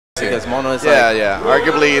because Mono is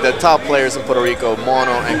arguably the top players in Puerto Rico,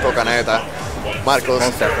 Mono and Cocaneta. Marcos,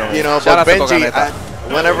 you know, Shout but Benji,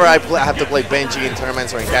 whenever I have to play Benji in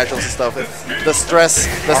tournaments or in casuals and stuff, the stress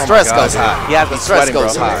goes high. Yeah, the stress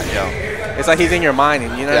goes high. It's like he's in your mind,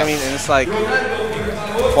 and you know what I mean? And it's like,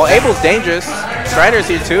 well, Abel's dangerous. Strider's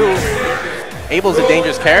here too. Abel's a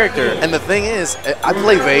dangerous character. And the thing is, I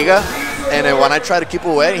play Vega, and then when I try to keep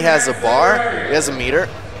away, he has a bar, he has a meter.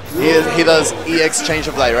 He does EX change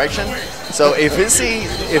of direction. So if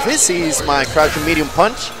he sees my crouching medium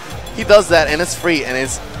punch, he does that, and it's free, and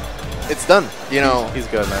it's done. You know, he's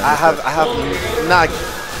good, man. I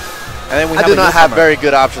do not have very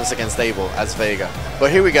good options against Abel as Vega.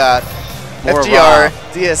 But here we got FGR,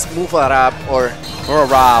 DS MURAROB or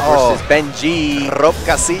MURAROB versus Benji. Rob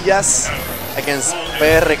Casillas against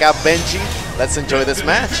PRK Benji. Let's enjoy this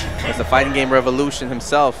match. It's the fighting game revolution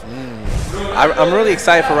himself. I'm really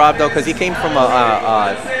excited for Rob though, because he came from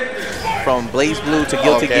from Blaze Blue to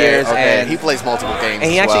Guilty Gears, and he plays multiple games.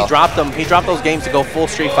 And he actually dropped them. He dropped those games to go full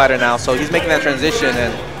Street Fighter now. So he's making that transition,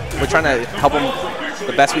 and we're trying to help him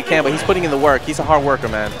the best we can. But he's putting in the work. He's a hard worker,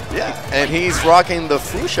 man. Yeah, and he's rocking the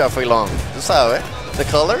Fuchsia Feilong. You saw it. The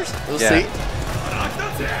colors, you'll see.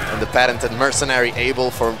 And the patented mercenary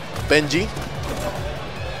Abel for Benji.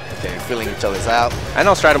 Okay, feeling each other's out. I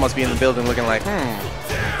know Strider must be in the building looking like,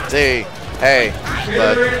 See, hey,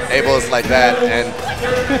 but Abel is like that, and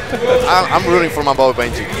I'm rooting for my boy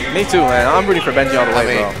Benji. Me too, man. I'm rooting for Benji all the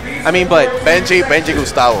way, bro. I mean, but Benji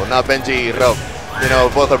Gustavo, not Benji Rob. You know,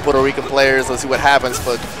 both are Puerto Rican players. Let's see what happens.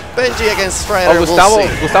 But Benji against Strider, we'll see.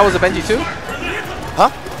 Gustavo's a Benji too?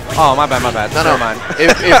 Huh? Oh, my bad. No. Never mind.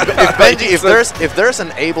 If Benji, if there's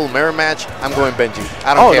an Abel mirror match, I'm going Benji.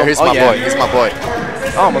 I don't care. He's my boy. He's my boy.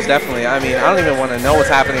 Oh, most definitely. I mean, I don't even want to know what's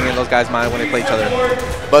happening in those guys' mind when they play each other.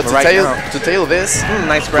 But to tell you this,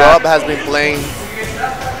 nice grab. Rob has been playing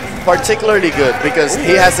particularly good because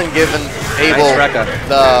he hasn't given Abel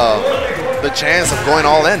the chance of going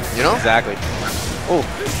all in. You know? Exactly. Oh,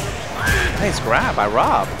 nice grab by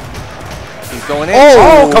Rob. He's going in.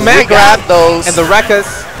 Oh, command grab those. And the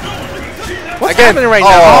Rekkas. What's happening right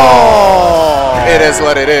now? Oh, it is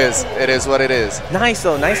what it is. It is what it is. Nice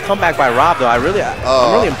though. Nice comeback by Rob though. I'm really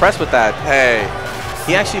impressed with that. Hey,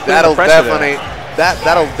 he actually that'll definitely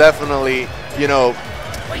you know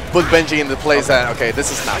put Benji in the place that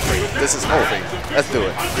this is not free. This is not free. Let's do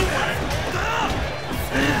it.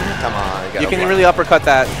 Come on. You can really uppercut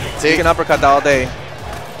that. See? You can uppercut that all day.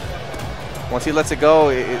 Once he lets it go,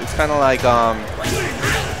 it's kind of like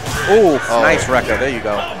nice Rekka. There you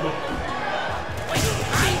go.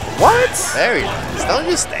 What? There he is. Don't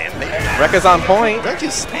you stand there. Rekka's on point. Don't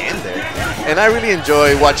you stand there. And I really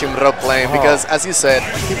enjoy watching Rob playing because, as you said,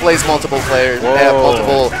 he plays multiple players,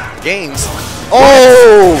 multiple games.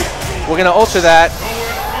 Oh! We're going to ultra that.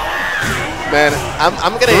 Man,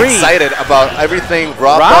 I'm getting excited about everything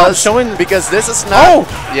Rob does because this is not.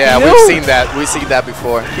 We've seen that. We've seen that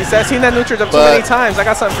before. He said, I've seen that neutral up too many times. I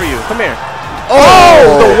got something for you. Come here.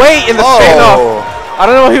 The weight in the spin-off. I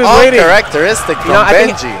don't know what he was waiting. Characteristic from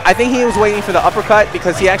Benji. I think he was waiting for the uppercut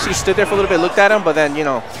because he actually stood there for a little bit, looked at him, but then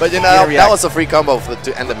But that was a free combo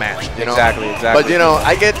to end the match. You know? Exactly. But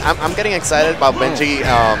I'm getting excited about Benji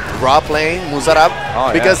Rob playing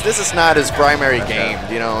MURAROB because this is not his primary game.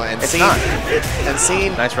 You know, and seeing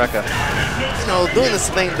nice Rekka. You know, doing the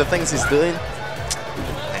things he's doing.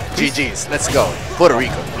 GG's. Let's go. Puerto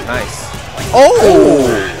Rico. Nice.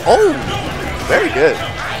 Very good.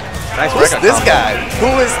 Nice Who's this guy? Who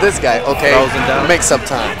is this guy? Okay, mix up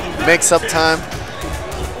time. Mix up time.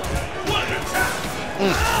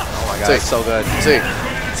 Oh my god, it's so good. See.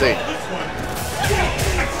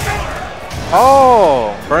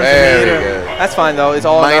 Oh, burns the meter. Good. That's fine though. It's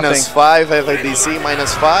all -5 FADC,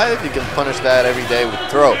 -5. You can punish that every day with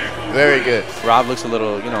throw. Very good. Rob looks a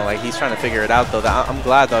little, like he's trying to figure it out though. I'm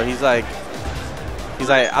glad though. He's like,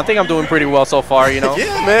 I think I'm doing pretty well so far. Yeah,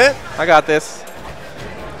 man. I got this.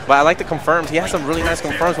 But I like the confirms. He has some really nice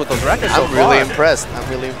confirms with those records so far. I'm really impressed.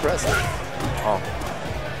 Oh,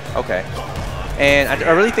 okay. And I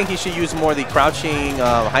really think he should use more the crouching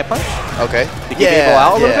high punch. Okay. To keep Abel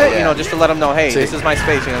out a little bit, just to let him know, hey, this is my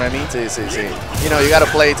space, you know what I mean? See. You got to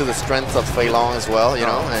play to the strengths of Feilong as well,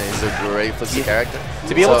 and he's a great footsie character.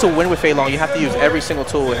 To be able to win with Feilong, you have to use every single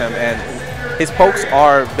tool with him, and his pokes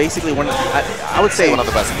are basically I would say one of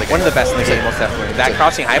the best in the game, most definitely. That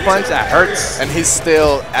crouching high punch, that hurts. And he's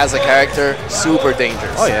still, as a character, super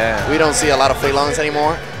dangerous. Oh, yeah. We don't see a lot of Feilongs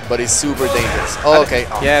anymore, but he's super dangerous. Oh, okay.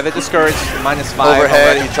 Yeah, they're discouraged. -5.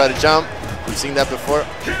 Overhead, you try to jump. We've seen that before.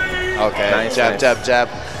 Okay, nice, jab.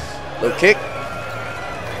 Low kick.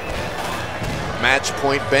 Match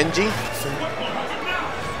point Benji.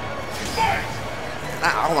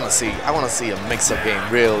 I want to see a mix-up game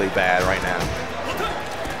really bad right now.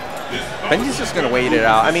 Benji's just gonna wait it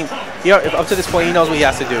out. I mean, up to this point, he knows what he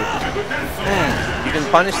has to do. You can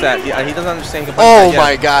punish that. Yeah, he doesn't understand. He can punish that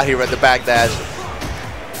my God, he read the back dash.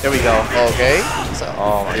 There we go. Okay. So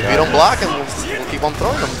if you don't block him, we'll keep on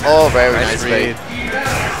throwing him. Oh, very nice read.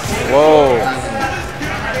 Whoa.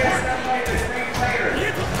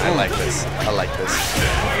 I like this. I like this.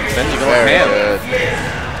 Benji going ham.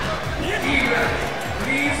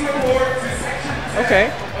 Okay.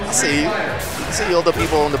 I see you. I see all the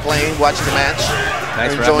people on the plane watching the match.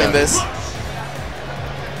 Nice enjoying this.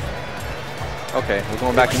 Okay, we're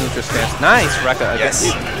going back to neutral stance. Nice, Rekka. Yes.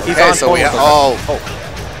 He's okay, on so we have,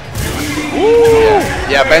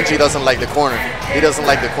 Yeah, Benji doesn't like the corner. He doesn't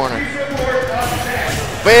like the corner.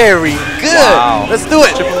 Very good. Wow. Let's do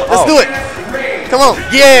it. Let's do it. Come on.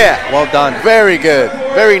 Yeah. Well done. Very good.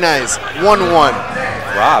 Very nice. 1-1.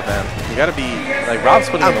 Rob, man. You got to be, like, Rob's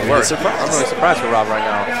putting in the work. Surprised. I'm really surprised with Rob right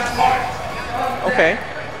now. Okay.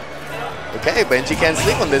 Okay, Benji can't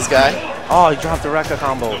sleep on this guy. Oh, he dropped the Rekka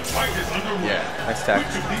combo. Yeah. Nice tech.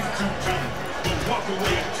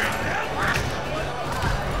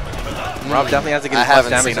 Rob definitely has to get as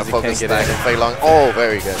much damage as he can get in. Fei Long. Oh,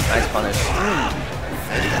 very good. Nice punish.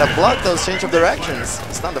 And you gotta block those change of directions.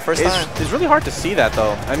 It's not the first time. It's really hard to see that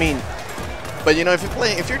though. I mean, but you know, if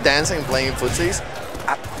you're dancing and playing footsies,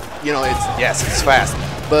 you know, it's fast,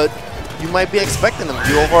 but you might be expecting them.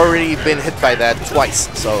 You've already been hit by that twice,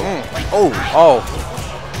 so.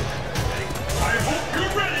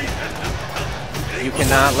 You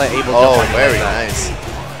cannot let Abel jump on you very like that. nice.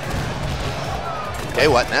 Okay,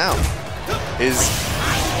 what now?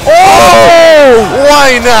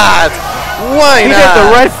 Why not? Why not? He got the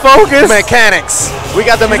red focus. Mechanics. We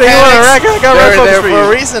got the mechanics. They're there for a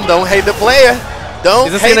reason. Don't hate the player. Don't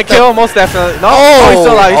Is this hate gonna kill? Most definitely. No. He's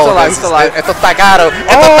still alive. He's still alive. Esto está caro.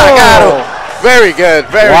 Esto está caro. Very good.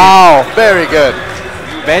 Very good.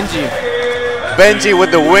 Benji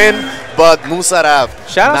with the win, but MURAROB.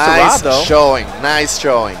 Shout out to Rob though. Nice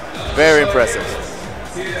showing. Very impressive.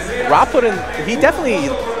 Rob put in. He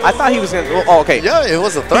definitely. I thought he was gonna. Oh, okay. Yeah, it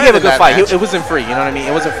was a threat. He gave a good fight. It wasn't free. You know what I mean?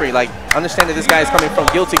 It wasn't free. Like, understand that this guy is coming from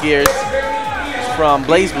Guilty Gears, from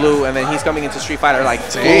Blaze Blue, and then he's coming into Street Fighter like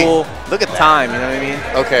full time. You know what I mean?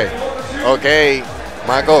 Okay,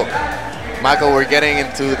 Michael, we're getting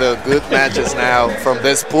into the good matches now from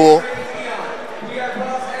this pool.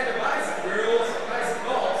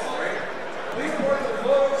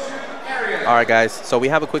 All right, guys. So we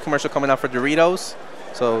have a quick commercial coming up for Doritos.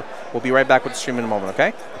 So we'll be right back with the stream in a moment,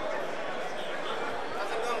 okay?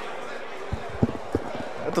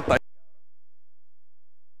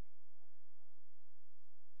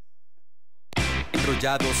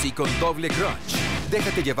 Enrollados y con doble crunch.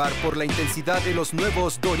 Déjate llevar por la intensidad de los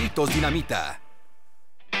nuevos Doritos Dinamita.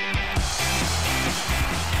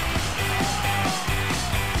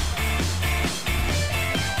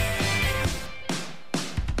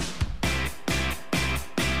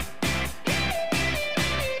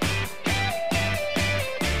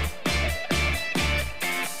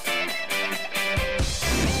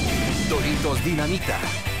 Doritos Dinamita.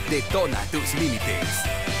 Detona tus límites.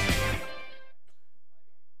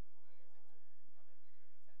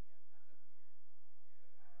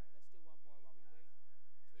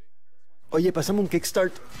 Oye, pasame un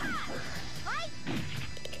kickstart.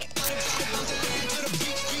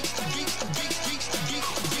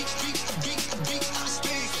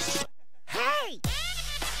 Hey!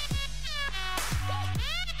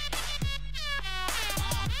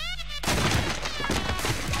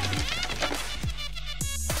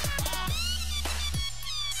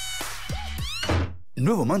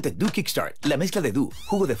 Nuevo Mountain Dew Kickstart, la mezcla de Dew,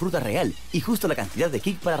 jugo de fruta real y justo la cantidad de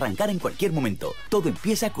kick para arrancar en cualquier momento. Todo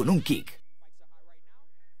empieza con un kick.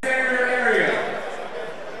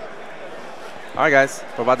 All right, guys,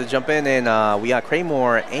 we're about to jump in, and we got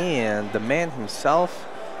Kraymore and the man himself,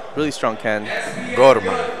 really strong Ken.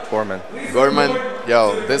 Gorman,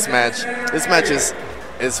 yo, this match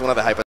is one of the hype.